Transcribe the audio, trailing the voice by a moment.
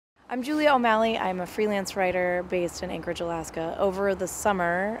I'm Julia O'Malley. I'm a freelance writer based in Anchorage, Alaska. Over the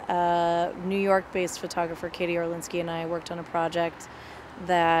summer, New York-based photographer Katie Orlinsky and I worked on a project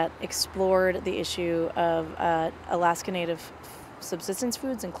that explored the issue of Alaska Native subsistence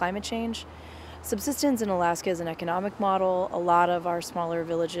foods and climate change. Subsistence in Alaska is an economic model. A lot of our smaller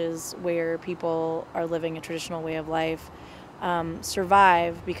villages where people are living a traditional way of life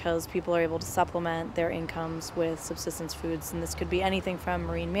survive because people are able to supplement their incomes with subsistence foods. And this could be anything from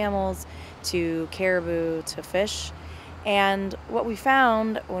marine mammals to caribou to fish. And what we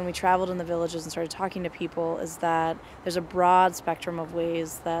found when we traveled in the villages and started talking to people is that there's a broad spectrum of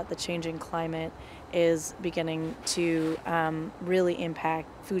ways that the changing climate is beginning to really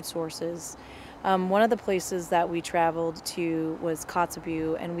impact food sources. One of the places that we traveled to was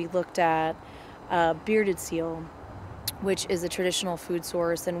Kotzebue, and we looked at bearded seal, which is a traditional food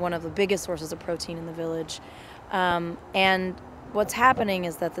source and one of the biggest sources of protein in the village. And what's happening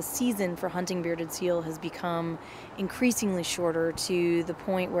is that the season for hunting bearded seal has become increasingly shorter, to the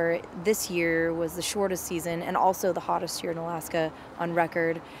point where this year was the shortest season and also the hottest year in Alaska on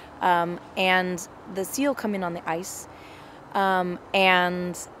record. And the seal come in on the ice,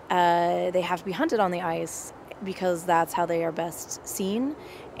 and they have to be hunted on the ice because that's how they are best seen.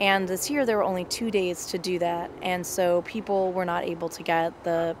 And this year there were only 2 days to do that, and so people were not able to get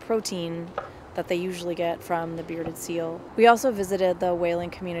the protein that they usually get from the bearded seal. We also visited the whaling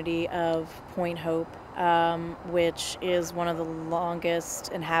community of Point Hope, which is one of the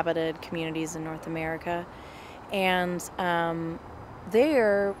longest inhabited communities in North America. And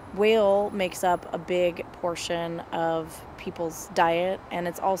there, whale makes up a big portion of people's diet, and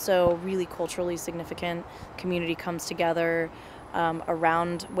it's also really culturally significant. Community comes together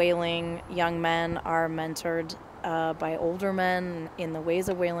around whaling. Young men are mentored by older men in the ways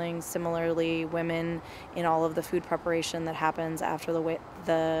of whaling. Similarly, women in all of the food preparation that happens after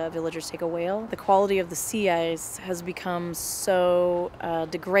the villagers take a whale. The quality of the sea ice has become so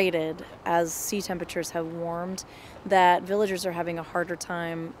degraded as sea temperatures have warmed that villagers are having a harder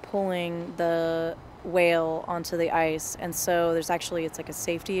time pulling the whale onto the ice, and so it's like a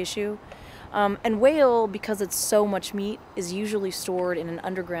safety issue. And whale, because it's so much meat, is usually stored in an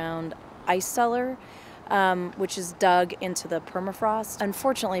underground ice cellar, which is dug into the permafrost.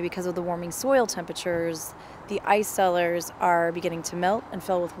 Unfortunately, because of the warming soil temperatures, the ice cellars are beginning to melt and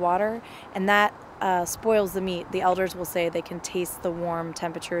fill with water, and that spoils the meat. The elders will say they can taste the warm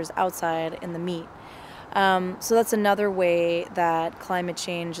temperatures outside in the meat. So that's another way that climate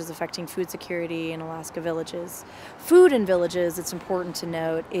change is affecting food security in Alaska villages. Food in villages, it's important to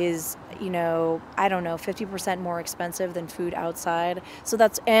note, is, 50% more expensive than food outside.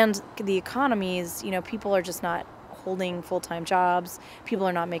 And the economies, people are just not holding full-time jobs. People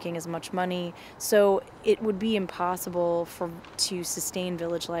are not making as much money. So it would be impossible to sustain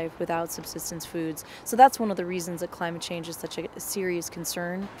village life without subsistence foods. So that's one of the reasons that climate change is such a serious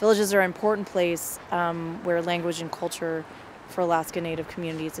concern. Villages are an important place where language and culture for Alaska Native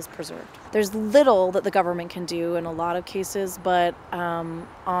communities is preserved. There's little that the government can do in a lot of cases, but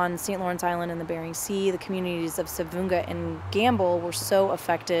on St. Lawrence Island in the Bering Sea, the communities of Savunga and Gamble were so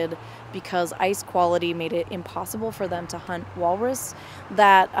affected because ice quality made it impossible for them to hunt walrus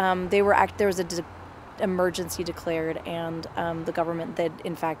that there was an emergency declared, and the government did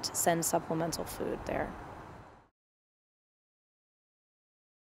in fact send supplemental food there.